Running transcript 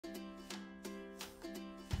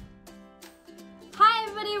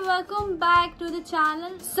everybody, welcome back to the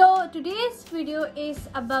channel. So today's video is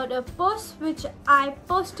about a post which I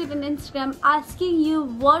posted on Instagram asking you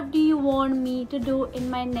what do you want me to do in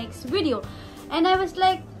my next video. And I was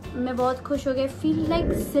like, मैं बहुत खुश हो गई, feel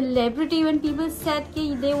like celebrity when people said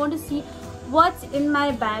कि they want to see what's in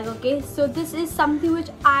my bag. Okay, so this is something which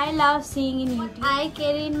I love seeing in YouTube. I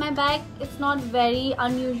carry in my bag, it's not very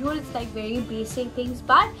unusual, it's like very basic things,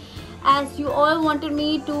 but as you all wanted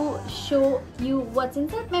me to show you what's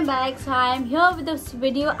inside my bag, so I am here with this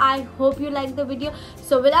video. I hope you like the video.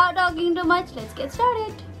 So without talking too much, let's get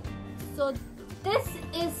started. So this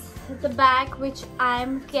is the bag which I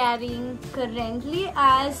am carrying currently,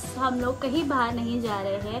 as हम लोग कहीं बाहर नहीं जा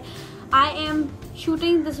रहे हैं. I am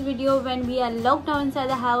shooting this video when we are locked down inside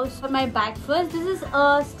the house. For my bag first, this is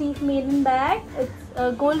a Steve Madden bag.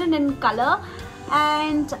 It's golden in color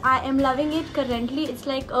and I am loving it currently. It's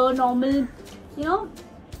like a normal, you know,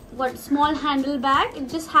 what small handle bag. It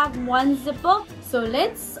just have one zipper. So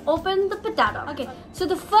let's open the potato. Okay, so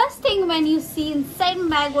the first thing when you see inside my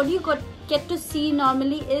bag, what you get to see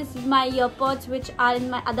normally is my earpods, which are in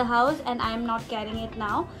my other house and I am not carrying it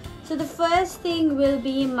now. So the first thing will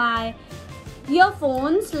be my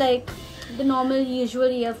earphones, like the normal usual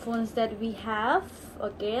earphones that we have.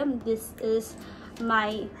 Okay, this is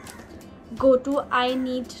my go-to. I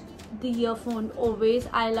need the earphone always.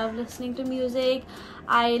 I love listening to music.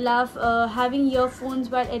 I love having earphones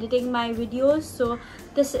while editing my videos, so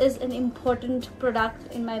this is an important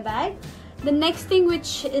product in my bag. The next thing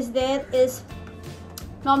which is there is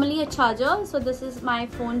normally a charger. So this is my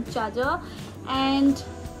phone charger, and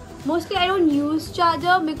mostly I don't use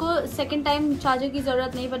charger because second time charger की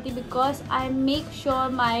ज़रूरत नहीं पड़ती, because I make sure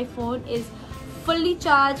my phone is fully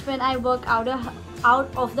charged when I work out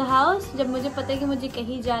of the house. जब मुझे पता है कि मुझे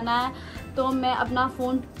कहीं जाना है तो मैं अपना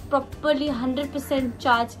फ़ोन properly 100%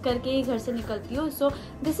 चार्ज करके ही घर से निकलती हूँ. So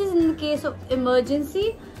this is in the case of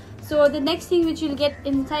emergency. So the next thing which you'll get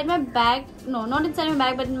inside my bag, no, not inside my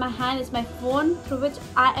bag but in my hand, is my phone, through which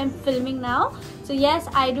I am filming now. So yes,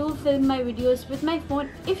 I do film my videos with my phone.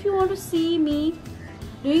 If you want to see me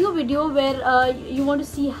doing a video where you want to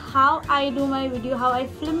see how I do my video, how I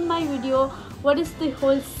film my video, what is the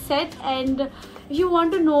whole set, and if you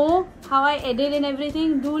want to know how I edit and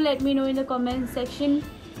everything, do let me know in the comment section.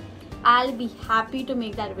 I'll be happy to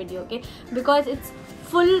make that video, okay, because it's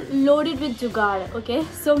full loaded with jugaad. Okay,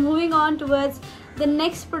 so moving on towards the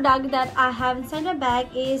next product that I have inside my bag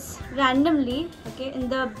is randomly, okay, in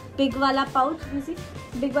the big wala pouch. You see,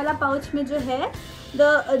 big wala pouch mein jo hai,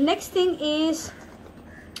 the next thing is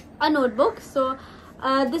a notebook. So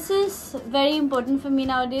this is very important for me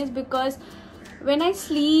nowadays, because when I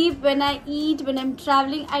sleep, when I eat, when I'm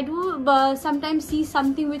traveling, I do sometimes see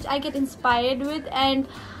something which I get inspired with, and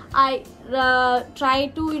I try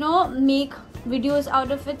to, you know, make videos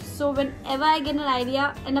out of it. So whenever I get an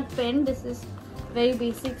idea and a pen, this is very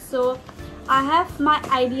basic, so I have my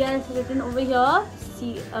ideas written over here.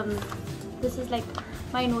 See, this is like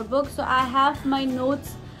my notebook, so I have my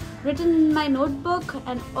notes written in my notebook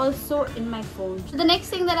and also in my phone. So the next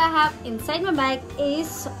thing that I have inside my bag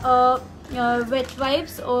is wet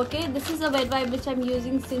wipes. Okay, this is a wet wipe which I'm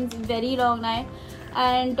using since very long now,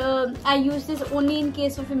 and I use this only in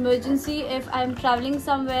case of emergency. If I'm traveling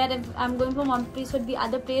somewhere, if I'm going from one place to the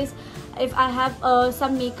other place, if I have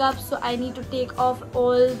some makeup, so I need to take off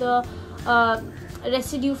all the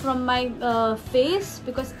residue from my face,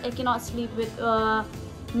 because I cannot sleep with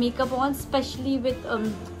makeup on, especially with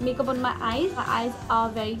makeup on my eyes. My eyes are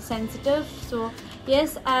very sensitive. So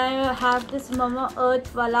yes, I have this Mama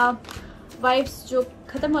Earth wala wipes जो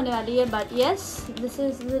खत्म होने वाली है, but yes, this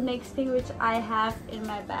is the next thing which I have in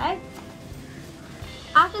my bag.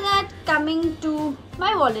 After that, coming to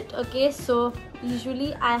my wallet. Okay, so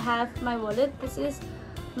usually I have my wallet. This is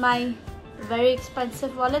my very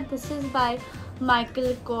expensive wallet. This is by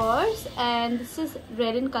Michael Kors and this is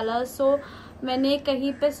red in color. So मैंने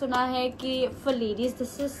कहीं पे सुना है कि for ladies,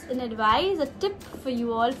 this is an advice, a tip for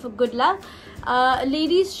you all for good luck.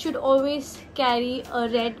 Ladies should always carry a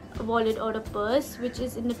red wallet or a purse which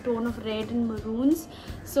is in the tone of red and maroons.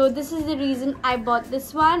 So this is the reason I bought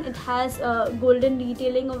this one. It has golden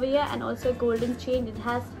detailing over here and also a golden chain. It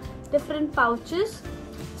has different pouches.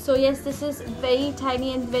 So yes, this is very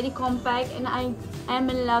tiny and very compact, and I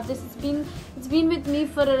am in love. It's been with me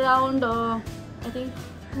for around I think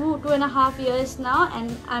 2.5 years now,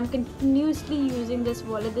 and I'm continuously using this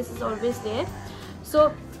wallet. This is always there.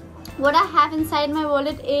 So what I have inside my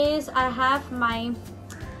wallet is I have my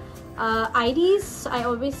IDs. I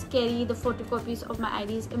always carry the photocopies of my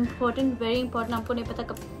IDs. Important, very important. आपको नहीं पता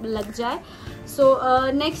कब लग जाए.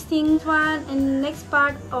 So next thing, one in next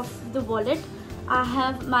part of the wallet, I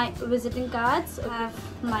have my visiting cards, I have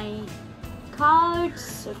my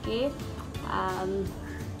cards, okay,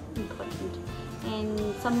 important, and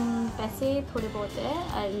some पैसे थोड़े बहुत है,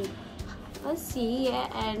 and बस यही है,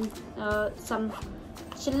 and some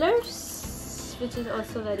chillers which is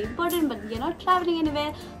also very important, but we are not traveling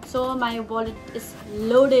anywhere, so my wallet is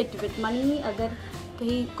loaded with money. अगर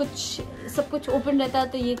कहीं कुछ सब कुछ open रहता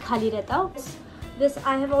तो ये खाली रहता. This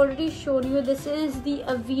I have already shown you. This is the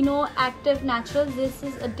Aveeno Active Natural. This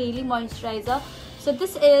is a daily moisturizer. So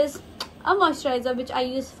this is a moisturizer which I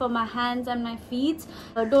use for my hands and my feet.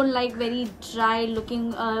 Don't like very dry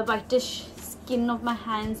looking whitish skin of my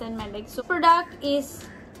hands and my legs. So product is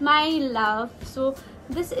my love. So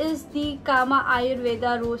this is the Kama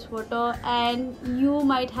Ayurveda Rose Water, and you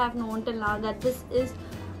might have known till now that this is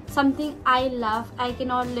something I love. I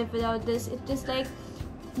cannot live without this. It is like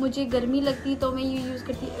मुझे गर्मी लगती तो मैं ये use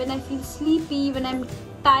करती. When I feel sleepy, when I'm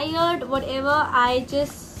tired, whatever, I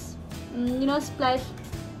just splash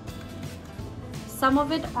some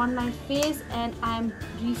of it on my face and I'm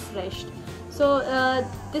refreshed. So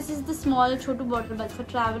this is the small chotu bottle, but for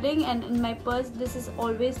traveling, and in my purse this is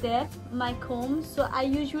always there. My comb, so I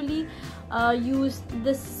usually use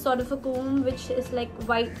this sort of a comb which is like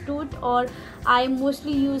white tooth, or I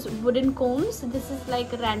mostly use wooden combs. This is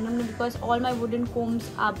like randomly because all my wooden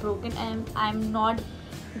combs are broken and I'm not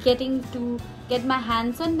getting to get my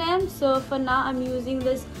hands on them. So for now I'm using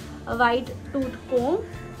this white tooth comb.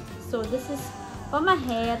 So this is for my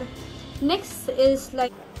hair. Next is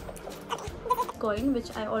like coin which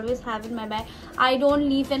I always have in my bag. I don't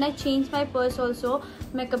leave when I change my purse also.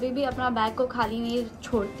 मैं कभी भी अपना bag को खाली नहीं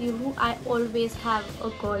छोड़ती हूँ. I always have a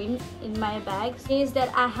coin in my bag. Is that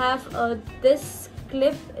I have this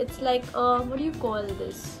clip. It's like what do you call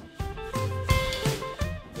this?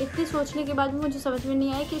 इतनी सोचने के बाद मुझे समझ में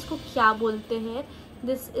नहीं आया कि इसको क्या बोलते हैं.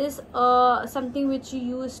 This is something which you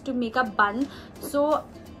use to make a bun. So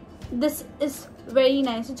this is very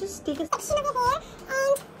nice. So just take a section of your hair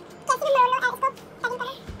and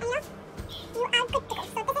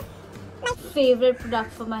my favorite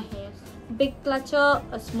product for my hair. Big clutcher,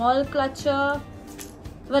 a small clutcher,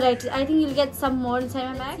 variety. I think you'll get some more inside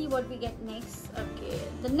my bag. See what we get next. Okay,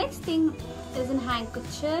 the next thing is a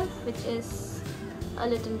handkerchief, which is a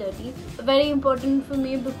little dirty. Very important for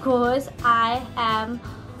me because I am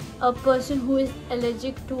a person who is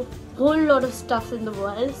allergic to a whole lot of stuff in the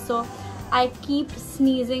world. So I keep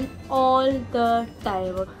sneezing all the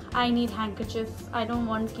time. I need handkerchief. I don't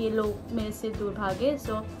want कि लोग मेरे से दूर भागे.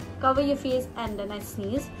 So cover your face and then I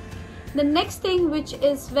sneeze. The next thing which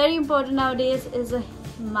is very important nowadays is a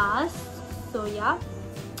mask. So yeah,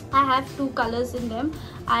 I have two colors in them.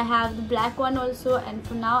 I have the black one also, and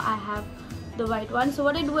for now I have the white one. So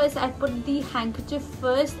what I do is I put the handkerchief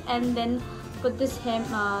first and then put this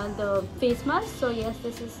the face mask. So yes,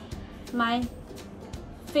 this is my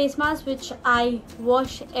face mask which I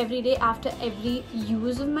wash every day after every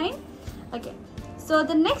use of mine. Okay, so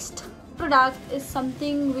the next product is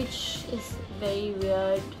something which is very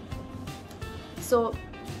weird. So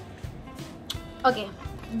okay,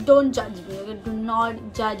 don't judge me, okay? Do not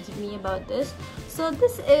judge me about this. So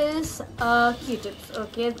this is Q-tips.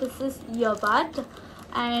 Okay, this is earbud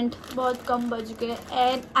and बहुत कम बज गए,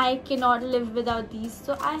 and I cannot live without these.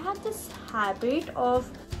 So I have this habit of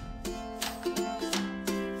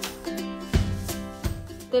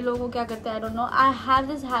लोगों क्या करते हैं, I don't know. I have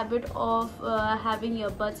this habit of having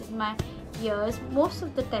earbuds in my ears most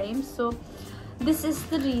of the time. So this is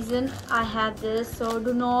the reason I have this. So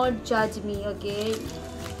do not judge me, okay?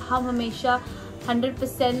 हम हमेशा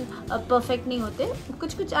 100% perfect नहीं होते.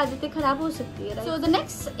 कुछ कुछ आदतें खराब हो सकती है, right? So the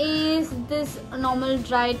next is this normal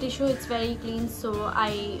dry tissue. It's very clean, so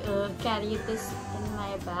I carry this in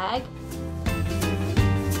my bag.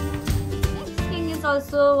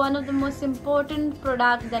 Also one of the most important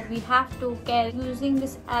products that we have to carry, using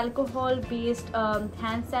this alcohol based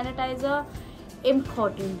hand sanitizer.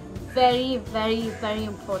 Important, very very very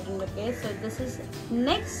important. Okay, so this is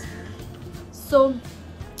next. So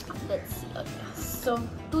let's see. Okay, so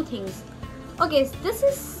two things. Okay, so this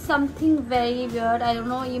is something very weird. I don't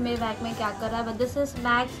know ये मेरे bag में क्या कर रहा है, but this is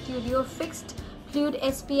MAC Studio Fixed Fluid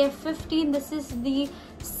SPF 15. This is the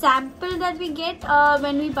sample that we get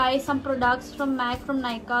when we buy some products from MAC, from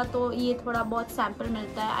Nykaa. तो ये थोड़ा बहुत sample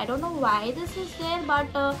मिलता है. I don't know why this is there,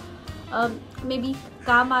 but maybe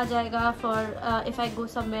काम आ जाएगा for if I go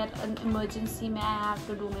somewhere an emergency में I have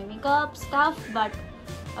to do my makeup stuff. But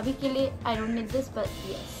अभी के लिए I don't need this, but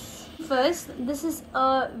yes. First, this is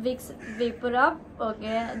a Vicks Vapor Rub.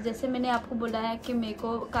 Okay, जैसे मैंने आपको बोला है कि मेरे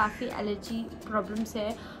को काफ़ी allergy problems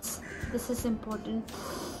है. This is important.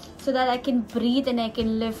 so that I can breathe and I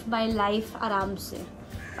can live my life आराम से.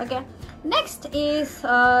 Okay. Next is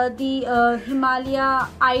the Himalaya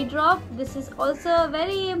eye drop. This is also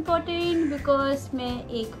very important because मैं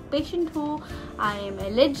एक patient हूँ. I am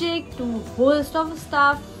allergic to host of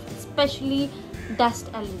stuff, especially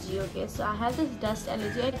dust allergy. Okay, so I have this dust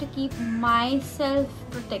allergy. I have to keep myself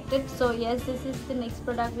protected. So yes, this is the next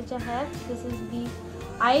product which I have. This is the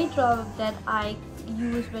eye drop that I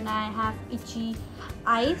use when I have itchy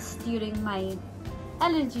eyes during my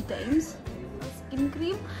allergy times. Skin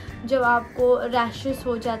cream जब आपको rashes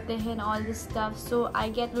हो जाते हैं and all this stuff, so I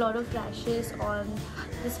get a lot of rashes on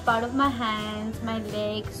this part of my hands, my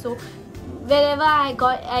legs. So wherever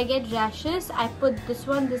I get rashes, I put this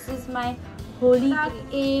one. This is my holy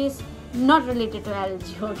is not related to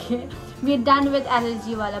allergy. Okay, we're done with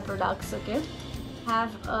allergy wala products. Okay,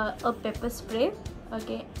 have a pepper spray.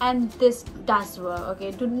 Okay, and this does work.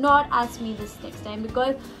 Okay, do not ask me this next time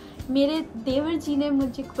because मेरे देवर जी ने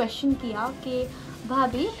मुझे question किया कि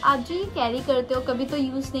भाभी आप जो ये carry करते हो कभी तो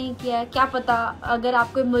यूज़ नहीं किया है, क्या पता अगर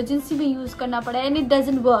आपको इमरजेंसी में यूज़ करना पड़ा and it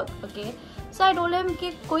doesn't work. Okay, so I told him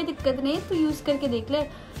कि कोई दिक्कत नहीं, तो यूज़ करके देख ले.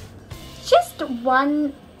 Just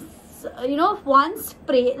one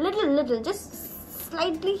spray, little, just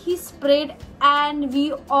slightly he sprayed and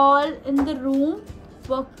we all in the room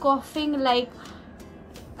were coughing like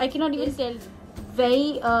I cannot even tell.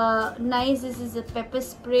 Very nice. This is a pepper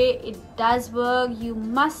spray. It does work. You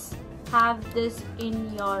must have this in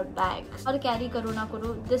your bag. और carry करो ना करो,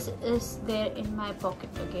 this is there in my pocket.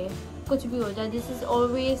 Okay, कुछ भी हो जाए, this is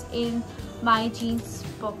always in my jeans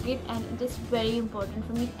pocket and it is very important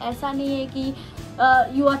for me. ऐसा नहीं है कि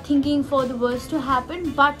you are thinking for the worst to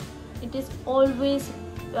happen, but it is always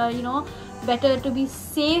better to be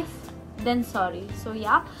safe than sorry. So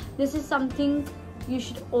yeah, this is something you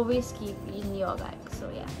should always keep in your bag. So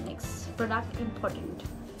yeah, next product important.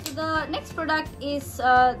 So the next product is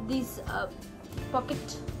this pocket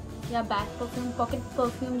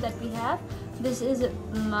perfume that we have. This is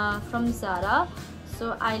from Zara.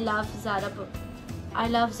 So I love Zara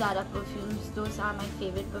perfumes. Those are my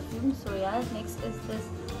favorite perfumes. So yeah, next is this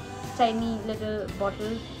tiny little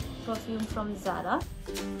bottle perfume from Zara.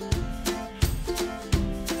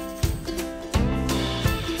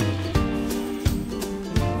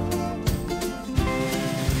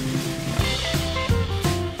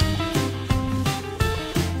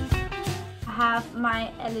 Have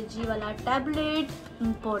my allergy wala tablet,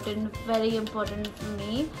 important, very important for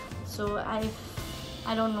me. So I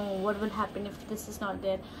don't know what will happen if this is not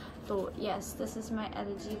there. So yes, this is my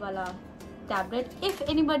allergy wala tablet. If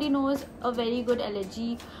anybody knows a very good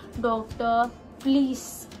allergy doctor,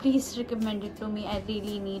 please recommend it to me. I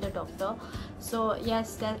really need a doctor. So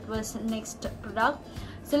yes, that was next product.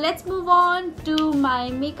 So let's move on to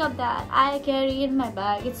my makeup that I carry in my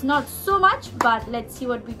bag. It's not so much, but let's see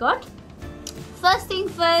what we got. First thing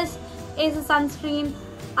first is a sunscreen.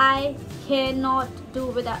 I cannot do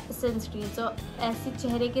without sunscreen. So ऐसे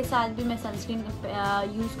चेहरे के साथ भी मैं sunscreen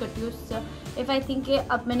use करती हूँ. So if I think कि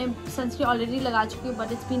अब मैंने sunscreen already लगा चुकी हूँ,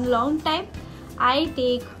 but it's been a long time, I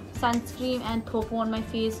take sunscreen and throw on my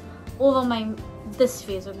face over this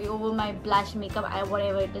face. Okay, over my blush, makeup,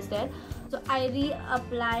 whatever it is there. So I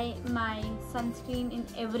reapply my sunscreen in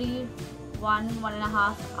every 1.5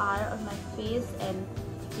 hours on my face. And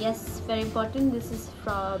yes, very important, this is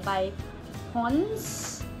by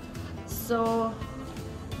Pond's. So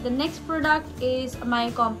the next product is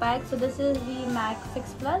my compact. So this is the MAC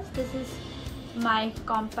Fix Plus. This is my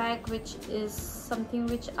compact, which is something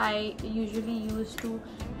which I usually use to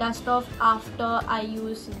dust off after I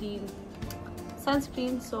use the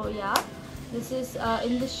sunscreen. So yeah, this is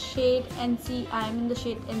in the shade NC. I am in the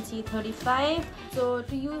shade NC 35. So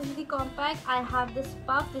to use the compact, I have this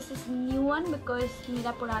puff. This is new one because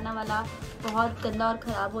मेरा पुराना वाला बहुत गंदा और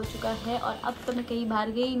ख़राब हो चुका है और अब तो मैं कहीं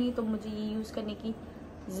बाहर गई नहीं, तो मुझे ये यूज़ करने की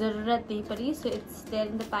ज़रूरत नहीं पड़ी. So it's there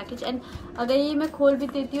in the package. And अगर ये मैं खोल भी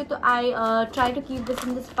देती हूँ तो I try to keep this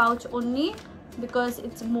in this pouch only because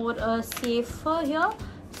it's more safer here.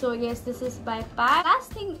 So yes, this is by pack.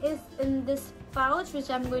 Last thing is in this pouch which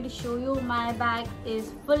I'm going to show you. My bag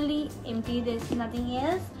is fully empty. There's nothing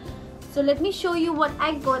else. So let me show you what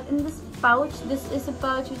I got in this pouch. This is a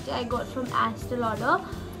pouch which I got from Estee Lauder,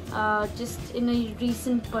 just in a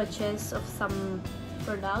recent purchase of some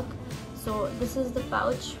product. So this is the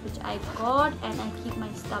pouch which I got, and I keep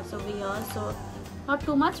my stuffs over here. So not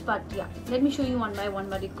too much, but yeah, let me show you one by one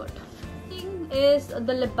what it got. Thing is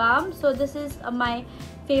the lip balm. So this is my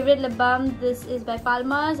favorite lip balm. This is by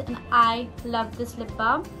Palmer's and I love this lip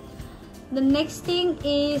balm. The next thing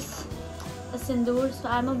is a sindoor. So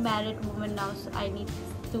I'm a married woman now, so I need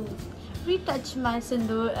to retouch my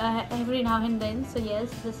sindoor every now and then. So yes,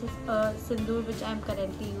 this is a sindoor which I'm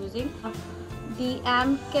currently using. The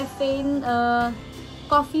Caffeine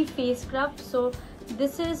coffee face scrub. So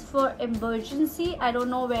this is for emergency. I don't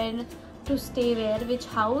know when to stay which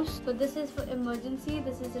house. So this is for emergency.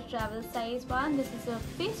 This is a travel size one. This is a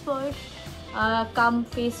face wash cum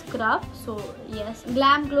face scrub. So yes,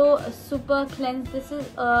 Glam Glow Super Cleanse. This is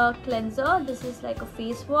a cleanser. This is like a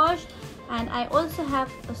face wash. And I also have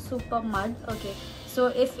a super mud. Okay, so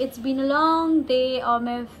if it's been a long day or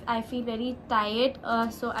if I feel very tired,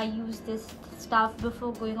 so I use this stuff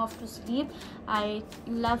before going off to sleep. I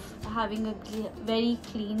love having a very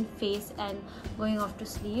clean face and going off to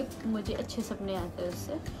sleep. मुझे अच्छे सपने आते हैं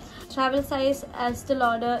उससे. Travel size Estee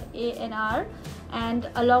Lauder ANR, and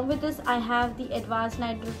along with this I have the Advanced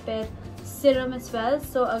Night Repair serum as well.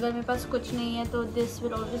 So अगर मेरे पास कुछ नहीं है तो this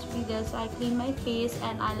will always be there. So I clean my face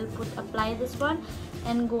and I'll apply this one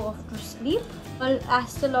and go off to sleep. Well,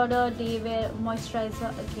 Estee Lauder Day Wear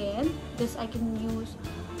Moisturizer again. This I can use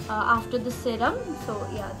after the serum. So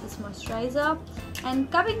yeah, this moisturizer. And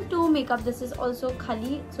coming to makeup, this is also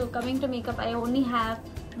Khali. So coming to makeup, I only have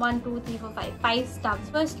 5 stuffs.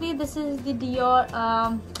 Firstly, this is the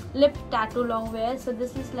Dior lip tattoo long wear. So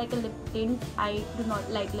this is like a lip tint. I do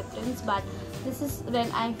not like lip tints, but this is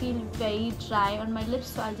when I feel very dry on my lips,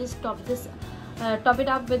 so I just top it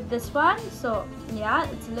up with this one. So yeah,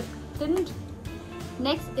 it's lip tint.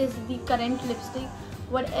 Next is the current lipstick.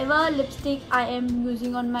 Whatever lipstick I am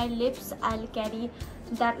using on my lips, I'll carry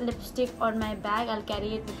that lipstick on my bag. I'll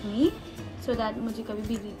carry it with me so that मुझे कभी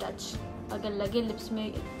भी retouch अगर लगे lips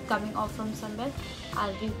में coming off from somewhere,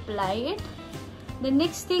 I'll reapply it. The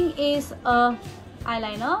next thing is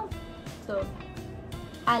eyeliner. So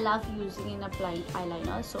I love using and applying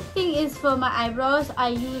eyeliner. So thing is for my eyebrows, I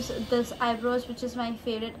use this eyebrows, which is my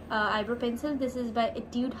favorite eyebrow pencil. This is by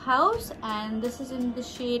Etude House, and this is in the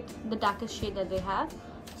shade, the darkest shade that they have.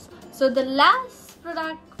 So the last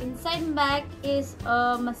product inside my bag is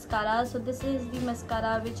a mascara. So this is the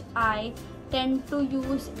mascara which I tend to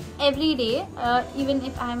use every day, even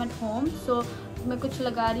if I am at home. So मैं कुछ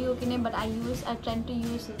लगा रही हूँ कि नहीं, but I tend to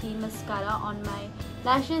use the mascara on my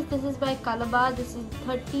lashes. This is by Calabar. This is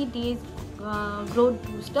 30 days growth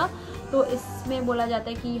booster. तो इसमें बोला जाता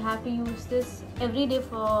है कि you have to use this every day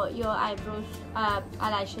for your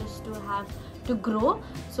eyelashes to grow.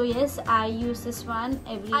 So yes, I use this one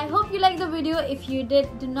every day. I hope you liked the video. If you did,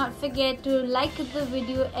 do not forget to like the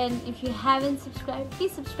video, and if you haven't subscribed,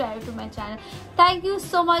 please subscribe to my channel. Thank you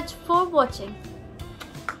so much for watching.